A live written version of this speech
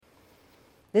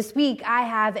This week, I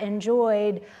have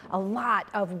enjoyed a lot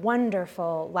of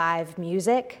wonderful live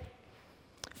music.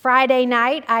 Friday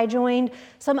night, I joined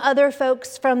some other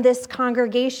folks from this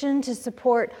congregation to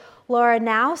support Laura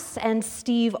Naus and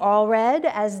Steve Allred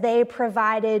as they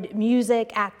provided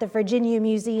music at the Virginia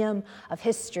Museum of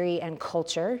History and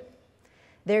Culture.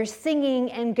 Their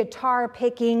singing and guitar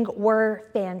picking were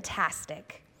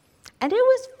fantastic. And it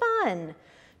was fun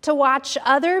to watch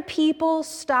other people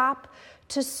stop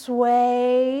to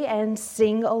sway and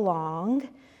sing along.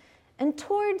 And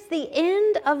towards the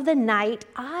end of the night,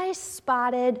 I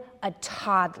spotted a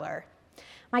toddler.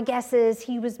 My guess is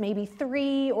he was maybe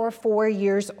 3 or 4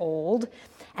 years old,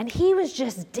 and he was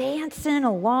just dancing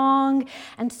along.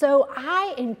 And so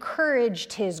I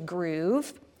encouraged his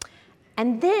groove,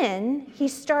 and then he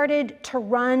started to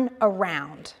run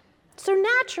around. So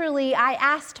naturally, I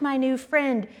asked my new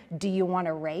friend, "Do you want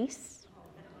to race?"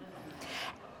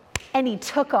 And he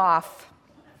took off.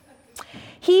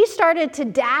 He started to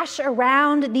dash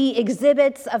around the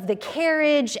exhibits of the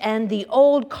carriage and the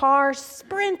old car,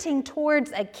 sprinting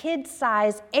towards a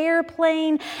kid-sized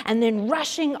airplane and then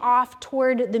rushing off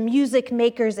toward the music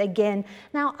makers again.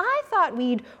 Now, I thought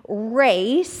we'd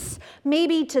race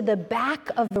maybe to the back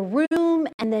of the room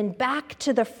and then back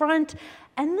to the front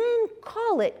and then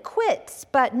call it quits.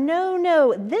 But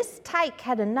no, this tyke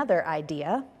had another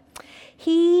idea.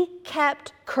 He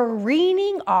kept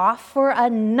careening off for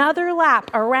another lap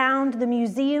around the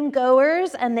museum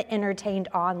goers and the entertained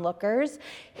onlookers.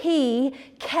 He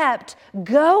kept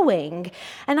going,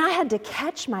 and I had to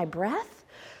catch my breath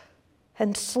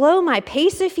and slow my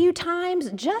pace a few times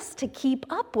just to keep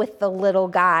up with the little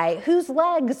guy whose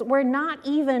legs were not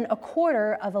even a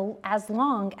quarter of as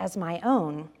long as my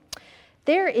own.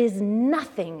 There is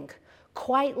nothing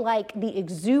quite like the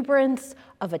exuberance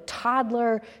of a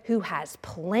toddler who has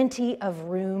plenty of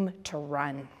room to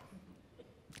run.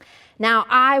 Now,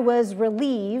 I was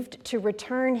relieved to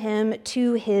return him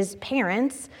to his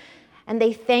parents, and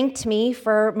they thanked me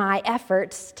for my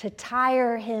efforts to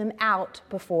tire him out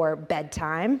before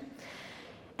bedtime.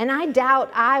 And I doubt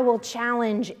I will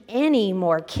challenge any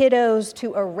more kiddos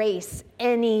to a race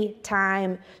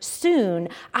anytime soon.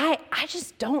 I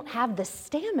just don't have the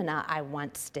stamina I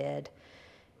once did.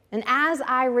 And as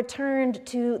I returned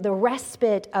to the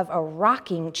respite of a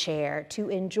rocking chair to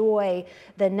enjoy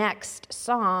the next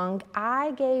song,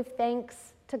 I gave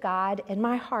thanks to God in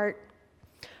my heart.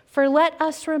 For let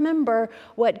us remember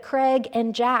what Craig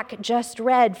and Jack just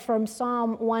read from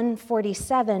Psalm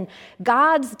 147.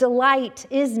 God's delight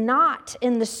is not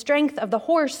in the strength of the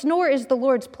horse, nor is the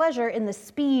Lord's pleasure in the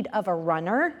speed of a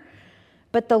runner,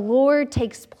 but the Lord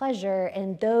takes pleasure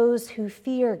in those who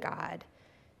fear God,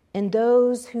 and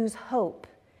those whose hope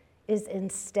is in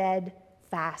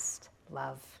steadfast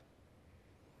love.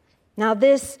 Now,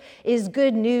 this is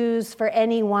good news for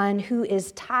anyone who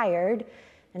is tired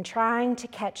and trying to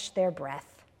catch their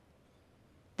breath.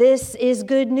 This is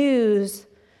good news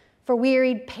for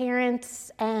wearied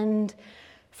parents and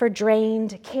for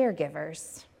drained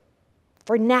caregivers,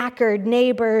 for knackered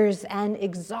neighbors and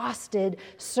exhausted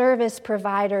service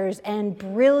providers and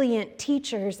brilliant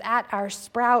teachers at our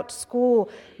Sprout School.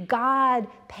 God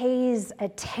pays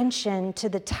attention to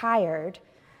the tired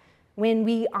when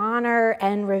we honor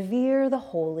and revere the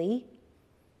holy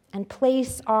and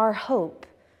place our hope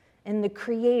in the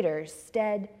Creator's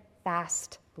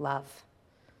steadfast love.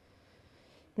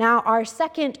 Now, our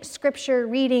second scripture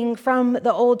reading from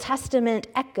the Old Testament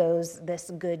echoes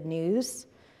this good news.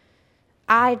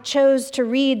 I chose to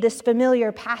read this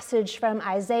familiar passage from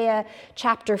Isaiah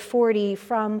chapter 40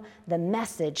 from the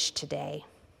Message today.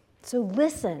 So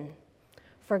listen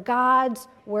for God's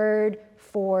word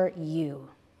for you.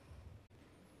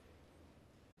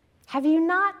 Have you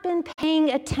not been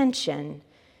paying attention?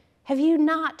 Have you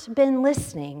not been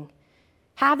listening?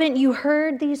 Haven't you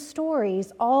heard these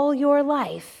stories all your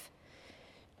life?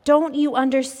 Don't you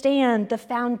understand the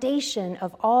foundation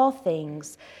of all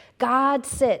things? God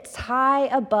sits high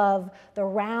above the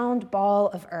round ball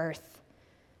of earth.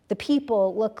 The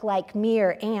people look like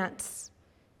mere ants.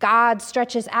 God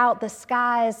stretches out the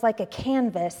skies like a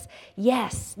canvas,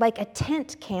 yes, like a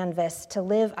tent canvas to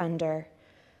live under.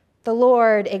 The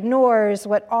Lord ignores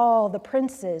what all the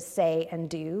princes say and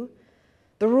do.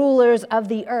 The rulers of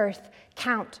the earth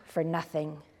count for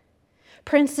nothing.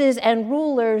 Princes and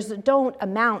rulers don't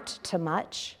amount to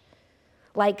much.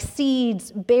 Like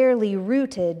seeds barely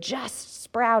rooted, just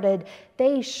sprouted,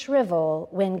 they shrivel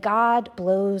when God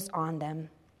blows on them.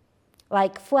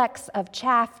 Like flecks of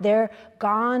chaff, they're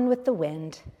gone with the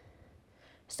wind.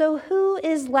 So who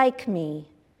is like me?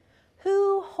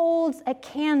 Who holds a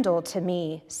candle to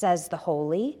me, says the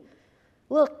holy?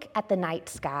 Look at the night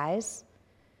skies.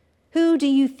 Who do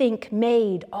you think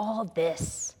made all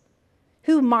this?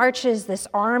 Who marches this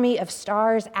army of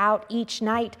stars out each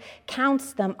night,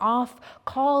 counts them off,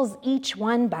 calls each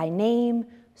one by name,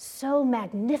 so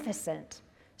magnificent,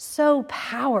 so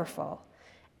powerful,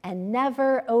 and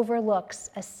never overlooks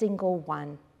a single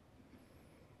one?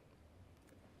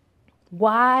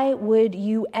 Why would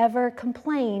you ever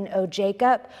complain, O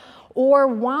Jacob, or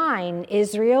whine,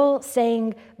 Israel,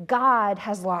 saying, God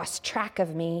has lost track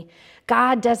of me.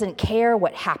 God doesn't care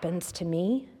what happens to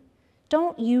me.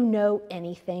 Don't you know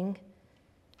anything?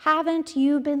 Haven't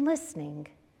you been listening?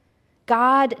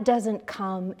 God doesn't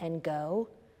come and go.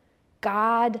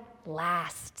 God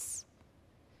lasts.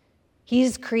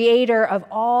 He's creator of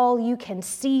all you can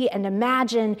see and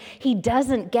imagine. He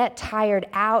doesn't get tired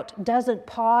out, doesn't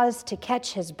pause to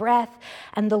catch his breath,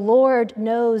 and the Lord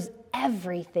knows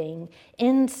everything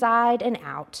inside and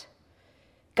out.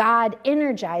 God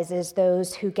energizes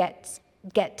those who get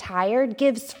tired,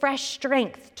 gives fresh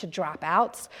strength to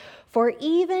dropouts, for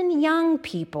even young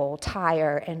people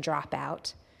tire and drop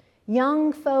out.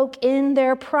 Young folk in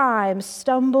their prime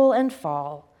stumble and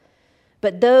fall.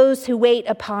 But those who wait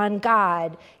upon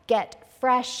God get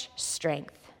fresh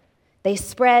strength. They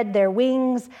spread their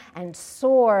wings and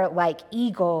soar like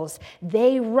eagles.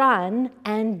 They run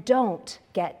and don't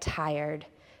get tired.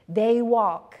 They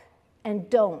walk and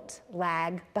don't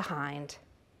lag behind.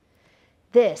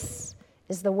 This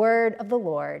is the word of the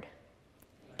Lord.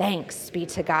 Thanks be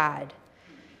to God.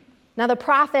 Now the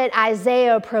prophet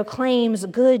Isaiah proclaims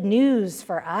good news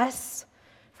for us.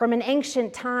 From an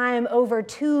ancient time over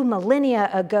 2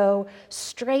 millennia ago,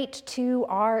 straight to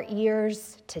our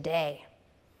ears today.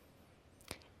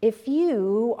 If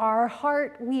you are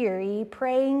heart-weary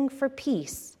praying for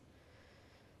peace,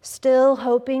 still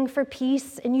hoping for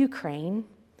peace in Ukraine,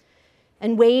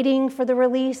 and waiting for the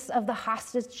release of the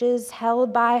hostages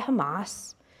held by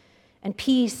Hamas, and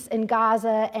peace in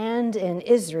Gaza and in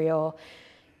Israel,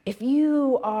 if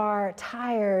you are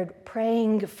tired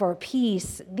praying for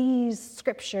peace, these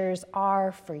scriptures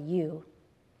are for you.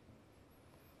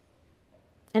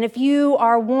 And if you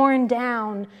are worn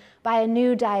down by a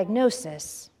new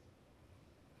diagnosis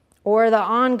or the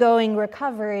ongoing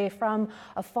recovery from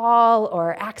a fall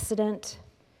or accident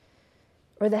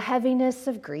or the heaviness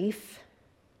of grief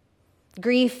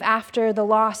after the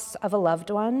loss of a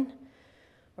loved one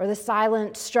or the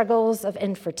silent struggles of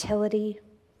infertility,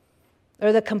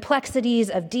 or the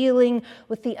complexities of dealing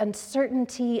with the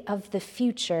uncertainty of the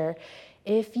future,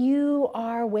 if you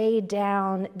are weighed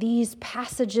down, these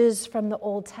passages from the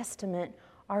Old Testament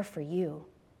are for you.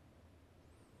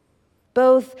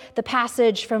 Both the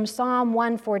passage from Psalm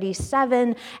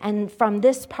 147 and from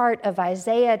this part of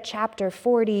Isaiah chapter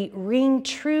 40 ring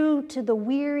true to the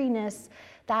weariness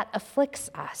that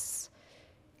afflicts us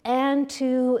and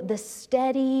to the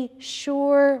steady,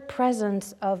 sure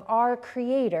presence of our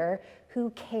Creator who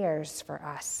cares for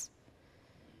us.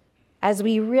 As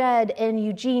we read in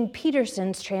Eugene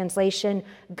Peterson's translation,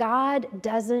 God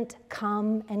doesn't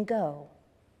come and go.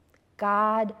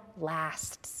 God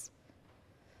lasts.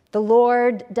 The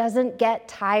Lord doesn't get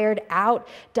tired out,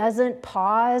 doesn't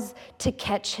pause to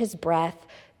catch his breath.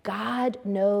 God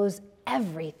knows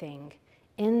everything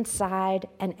inside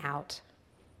and out.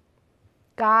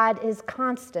 God is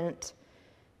constant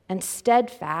and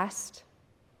steadfast,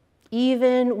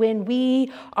 even when we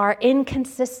are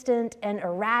inconsistent and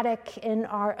erratic in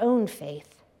our own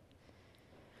faith.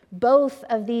 Both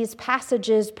of these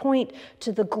passages point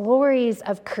to the glories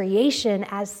of creation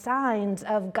as signs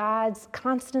of God's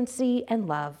constancy and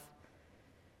love.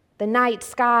 The night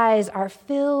skies are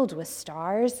filled with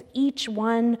stars, each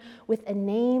one with a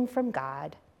name from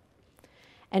God.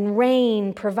 And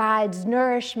rain provides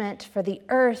nourishment for the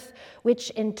earth, which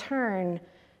in turn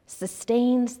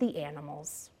sustains the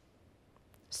animals.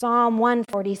 Psalm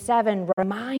 147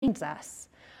 reminds us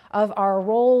of our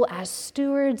role as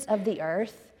stewards of the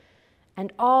earth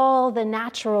and all the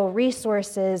natural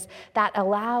resources that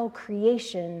allow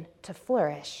creation to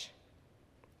flourish.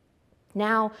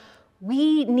 Now,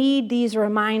 we need these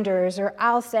reminders, or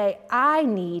I'll say I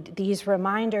need these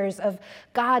reminders of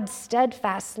God's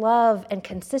steadfast love and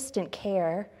consistent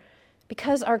care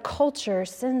because our culture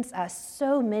sends us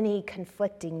so many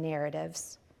conflicting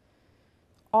narratives.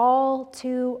 All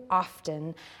too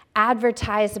often,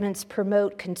 advertisements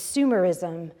promote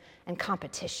consumerism and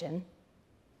competition,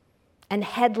 and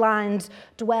headlines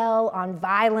dwell on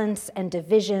violence and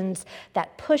divisions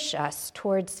that push us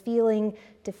towards feeling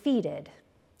defeated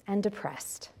and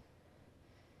depressed.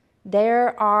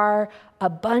 There are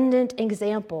abundant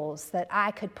examples that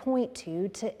I could point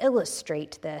to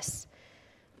illustrate this,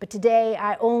 But today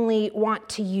I only want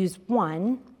to use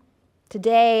one.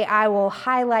 Today I will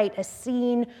highlight a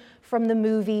scene from the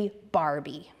movie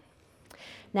Barbie.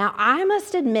 Now, I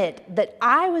must admit that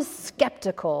I was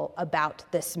skeptical about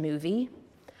this movie.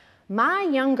 My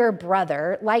younger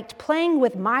brother liked playing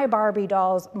with my Barbie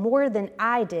dolls more than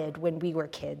I did when we were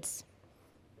kids.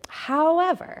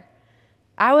 However,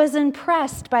 I was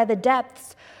impressed by the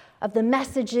depths of the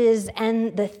messages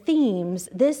and the themes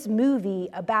this movie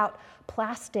about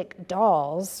plastic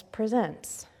dolls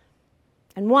presents.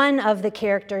 And one of the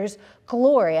characters,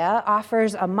 Gloria,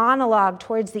 offers a monologue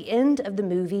towards the end of the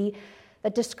movie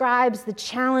that describes the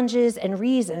challenges and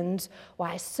reasons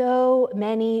why so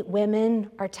many women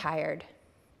are tired.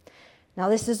 Now,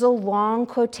 this is a long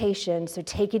quotation, so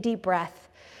take a deep breath.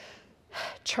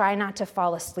 Try not to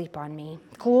fall asleep on me.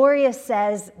 Gloria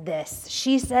says this.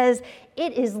 She says,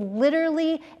 "It is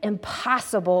literally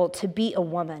impossible to be a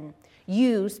woman.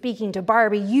 You," speaking to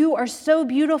Barbie, "you are so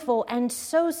beautiful and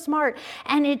so smart,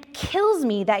 and it kills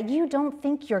me that you don't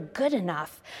think you're good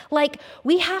enough. Like,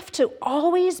 we have to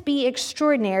always be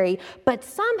extraordinary, but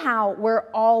somehow we're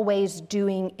always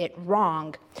doing it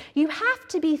wrong. You have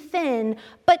to be thin,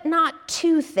 but not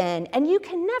too thin, and you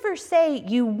can never say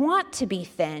you want to be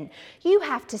thin. You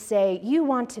have to say you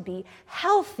want to be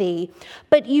healthy,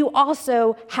 but you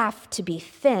also have to be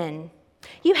thin.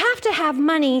 You have to have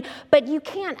money, but you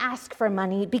can't ask for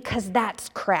money because that's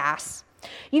crass.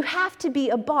 You have to be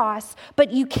a boss,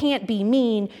 but you can't be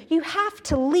mean. You have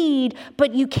to lead,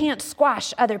 but you can't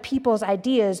squash other people's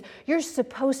ideas. You're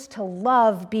supposed to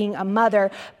love being a mother,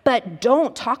 but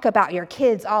don't talk about your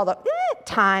kids all the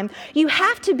time. You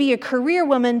have to be a career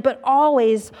woman, but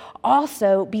always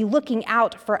also be looking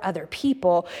out for other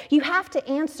people. You have to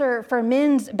answer for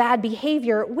men's bad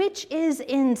behavior, which is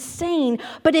insane.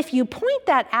 But if you point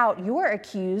that out, you're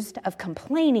accused of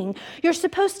complaining. You're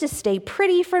supposed to stay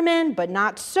pretty for men, but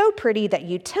not so pretty that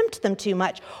you tempt them too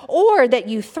much or that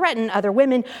you threaten other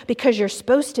women because you're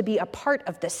supposed to be a part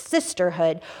of the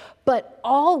sisterhood. But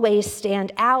always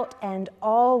stand out and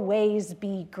always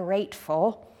be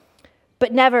grateful.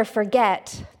 But never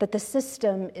forget that the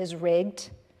system is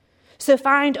rigged. So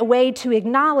find a way to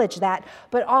acknowledge that,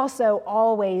 but also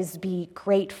always be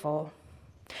grateful.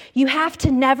 You have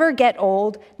to never get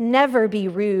old, never be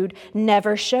rude,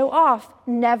 never show off,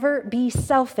 never be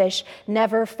selfish,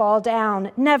 never fall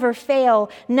down, never fail,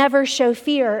 never show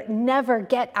fear, never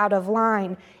get out of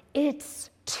line. It's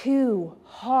too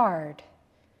hard.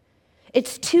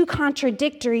 It's too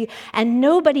contradictory, and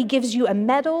nobody gives you a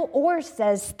medal or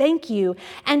says thank you.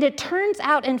 And it turns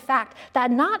out, in fact,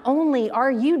 that not only are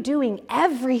you doing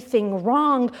everything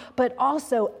wrong, but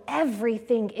also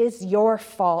everything is your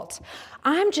fault.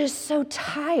 I'm just so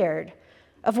tired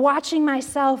of watching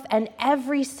myself and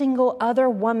every single other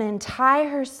woman tie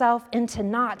herself into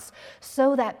knots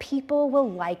so that people will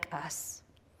like us.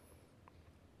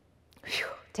 Whew,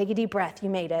 take a deep breath. You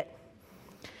made it.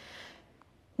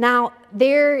 Now,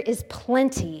 there is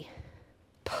plenty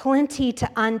to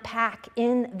unpack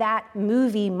in that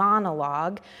movie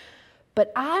monologue,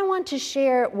 but I want to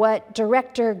share what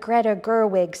director Greta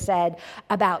Gerwig said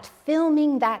about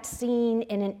filming that scene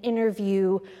in an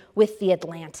interview with The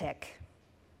Atlantic.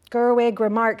 Gerwig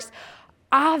remarks,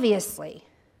 "Obviously,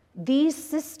 these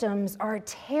systems are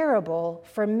terrible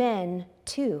for men,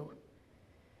 too."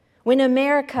 When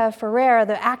America Ferrera,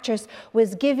 the actress,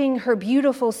 was giving her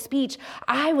beautiful speech,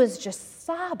 I was just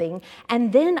sobbing.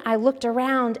 And then I looked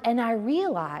around and I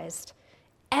realized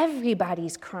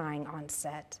everybody's crying on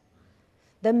set.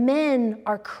 The men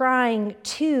are crying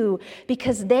too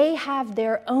because they have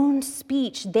their own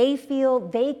speech they feel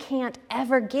they can't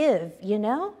ever give, you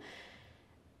know?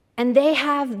 And they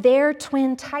have their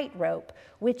twin tightrope,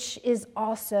 which is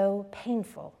also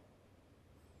painful.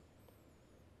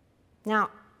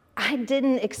 Now, I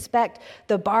didn't expect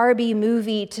the Barbie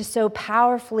movie to so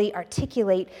powerfully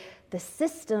articulate the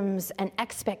systems and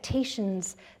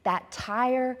expectations that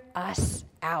tire us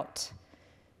out.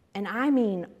 And I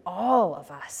mean all of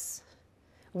us.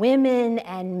 Women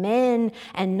and men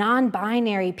and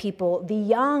non-binary people, the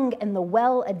young and the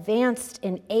well-advanced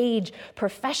in age,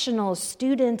 professionals,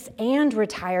 students, and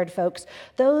retired folks,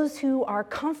 those who are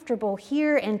comfortable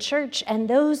here in church and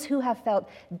those who have felt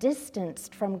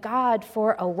distanced from God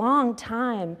for a long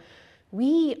time.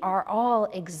 We are all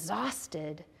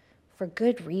exhausted for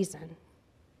good reason.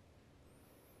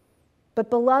 But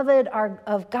beloved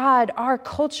of God, our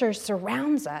culture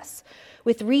surrounds us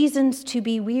with reasons to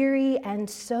be weary and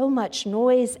so much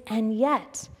noise, and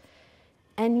yet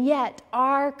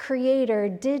our Creator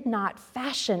did not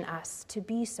fashion us to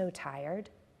be so tired.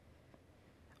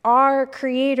 Our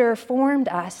Creator formed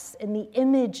us in the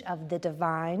image of the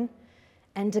divine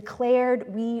and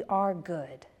declared we are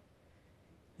good,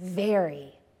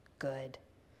 very good.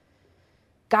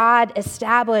 God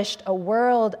established a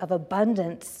world of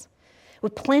abundance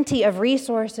with plenty of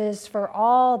resources for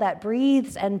all that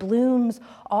breathes and blooms,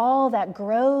 all that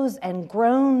grows and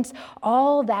groans,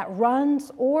 all that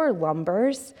runs or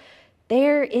lumbers.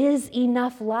 There is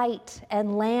enough light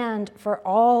and land for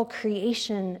all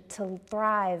creation to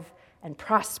thrive and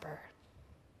prosper.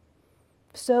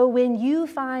 So when you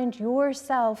find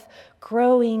yourself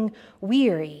growing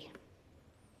weary,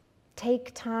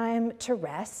 take time to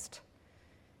rest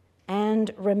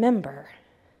and remember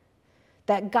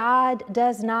that God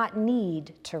does not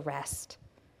need to rest.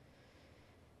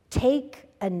 Take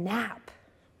a nap.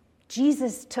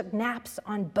 Jesus took naps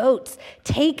on boats.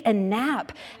 Take a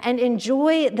nap and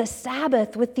enjoy the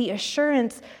Sabbath with the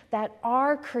assurance that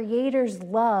our Creator's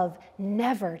love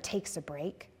never takes a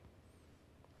break.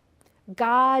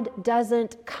 God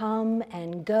doesn't come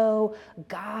and go.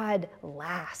 God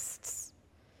lasts.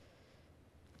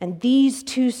 And these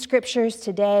two scriptures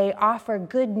today offer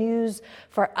good news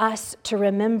for us to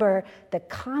remember the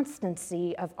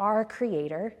constancy of our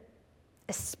Creator,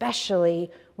 especially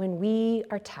when we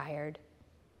are tired.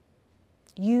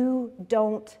 You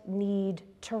don't need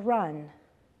to run.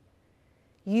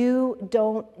 You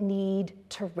don't need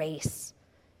to race.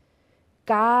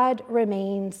 God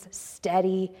remains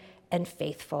steady and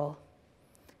faithful.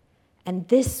 And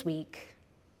this week,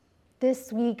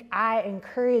 I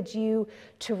encourage you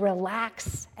to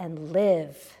relax and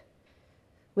live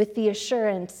with the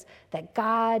assurance that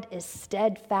God is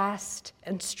steadfast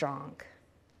and strong.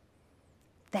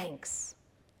 Thanks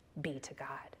be to God.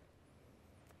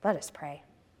 Let us pray.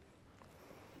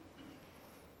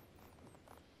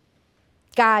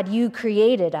 God, you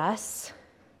created us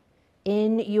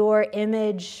in your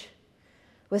image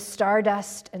with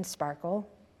stardust and sparkle.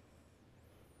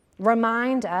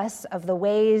 Remind us of the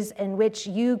ways in which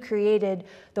you created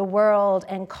the world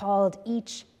and called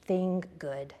each thing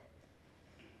good.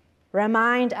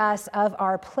 Remind us of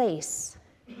our place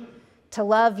to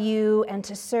love you and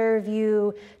to serve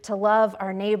you, to love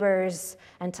our neighbors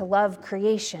and to love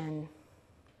creation.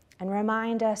 And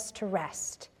remind us to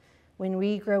rest when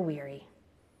we grow weary.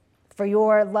 For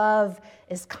your love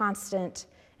is constant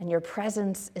and your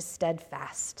presence is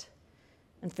steadfast.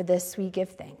 And for this we give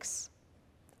thanks.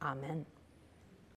 Amen.